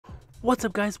What's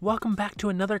up, guys? Welcome back to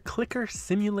another Clicker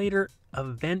Simulator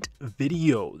event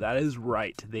video. That is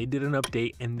right. They did an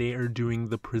update and they are doing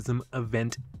the Prism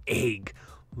Event Egg.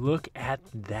 Look at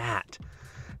that.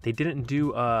 They didn't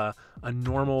do a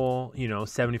normal,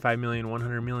 75 million,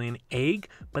 100 million egg,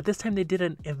 but this time they did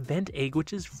an event egg,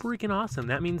 which is freaking awesome.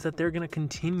 That means that they're going to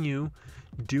continue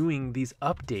doing these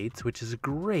updates, which is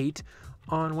great,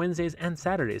 on Wednesdays and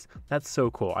Saturdays. That's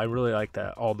so cool. I really like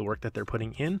that, all the work that they're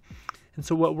putting in. And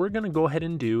so what we're going to go ahead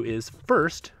and do is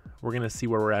first, we're going to see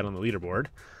where we're at on the leaderboard.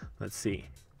 Let's see.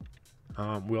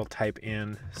 We'll type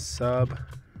in sub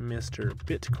Mr.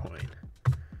 Bitcoin.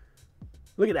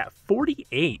 Look at that,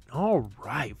 48. All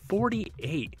right,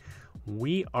 48.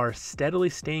 We are steadily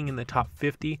staying in the top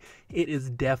 50. It is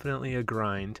definitely a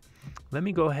grind. Let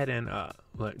me go ahead and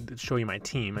show you my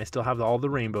team. I still have all the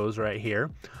rainbows right here.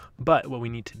 But what we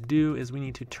need to do is we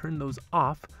need to turn those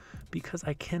off because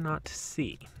I cannot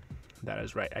see. That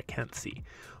is right, I can't see.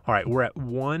 All right, we're at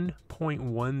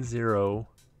 1.10.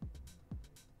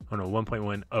 Oh no,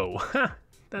 1.10.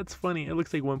 That's funny. It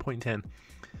looks like 1.10.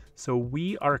 So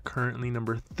we are currently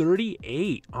number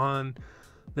 38 on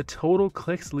the total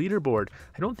clicks leaderboard.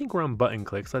 I don't think we're on button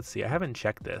clicks. Let's see. I haven't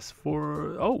checked this.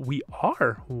 Oh, we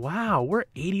are. Wow, we're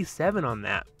 87 on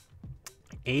that.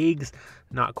 Eggs,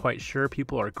 not quite sure.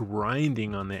 People are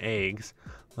grinding on the eggs.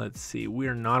 Let's see. We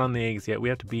are not on the eggs yet. We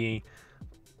have to be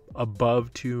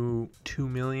above 2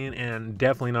 million, and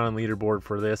definitely not on leaderboard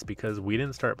for this because we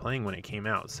didn't start playing when it came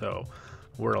out. So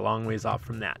we're a long ways off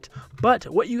from that. But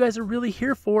what you guys are really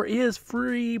here for is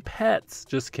free pets.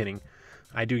 Just kidding.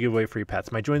 I do give away free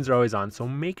pets. My joins are always on, so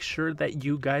make sure that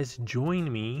you guys join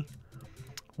me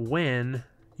when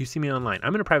you see me online.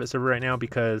 I'm in a private server right now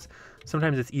because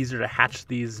sometimes it's easier to hatch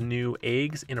these new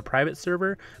eggs in a private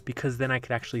server because then I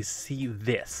could actually see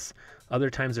this. Other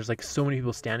times there's like so many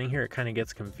people standing here, it kind of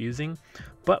gets confusing.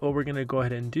 But what we're going to go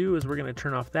ahead and do is we're going to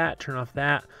turn off that.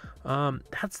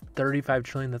 That's 35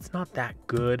 trillion. That's not that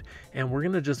good. And we're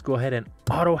going to just go ahead and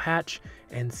auto hatch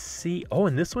and see. Oh,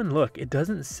 and this one, look, it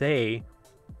doesn't say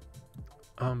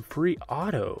free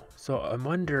auto. So I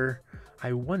wonder,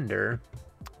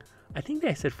 I think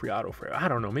I said free auto for it. I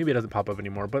don't know. Maybe it doesn't pop up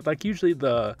anymore. But like usually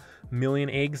the million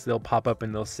eggs, they'll pop up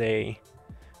and they'll say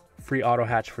free auto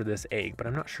hatch for this egg, but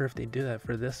I'm not sure if they do that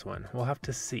for this one. We'll have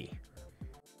to see.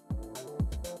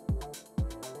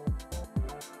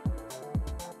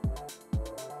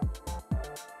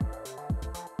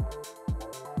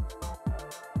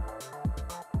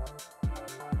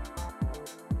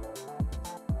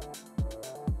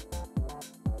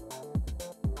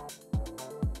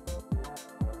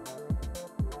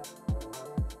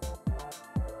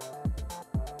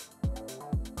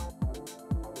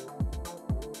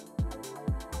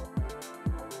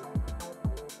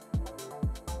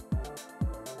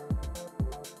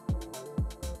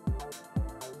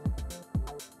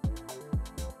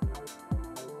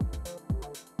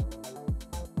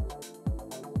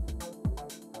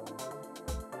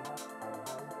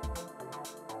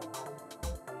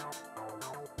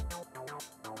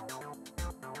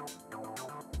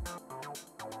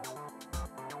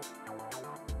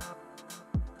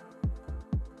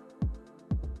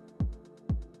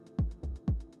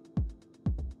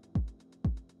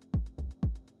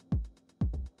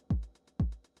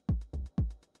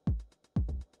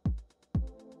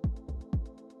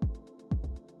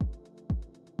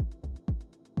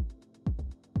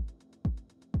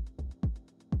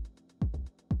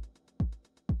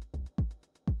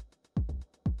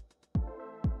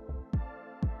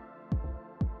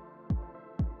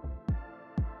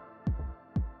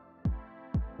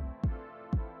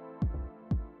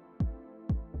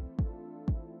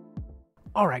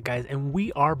 All right, guys, and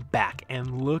we are back,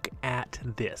 and look at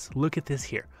this. Look at this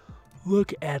here.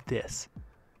 Look at this.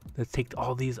 Let's take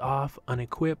all these off.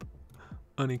 Unequip,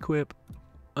 unequip,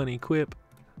 unequip,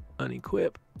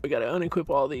 unequip. We gotta unequip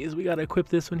all these. We gotta equip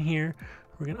this one here.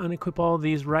 We're gonna unequip all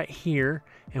these right here,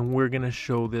 and we're gonna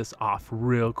show this off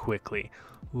real quickly.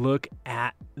 Look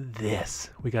at this.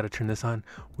 We gotta turn this on.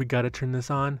 We gotta turn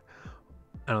this on.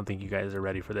 I don't think you guys are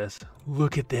ready for this.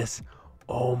 Look at this.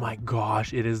 Oh my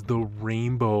gosh, it is the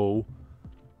Rainbow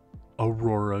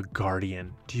Aurora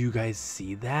Guardian. Do you guys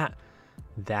see that?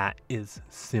 That is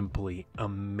simply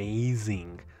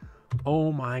amazing.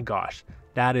 Oh my gosh,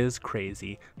 that is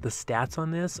crazy. The stats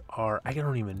on this are, I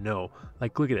don't even know.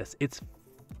 Like, look at this. It's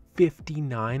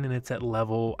 59 and it's at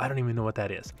level, I don't even know what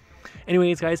that is.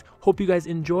 Anyways, guys, hope you guys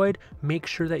enjoyed. Make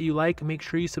sure that you like, make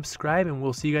sure you subscribe, and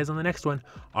we'll see you guys on the next one.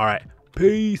 All right,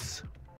 peace.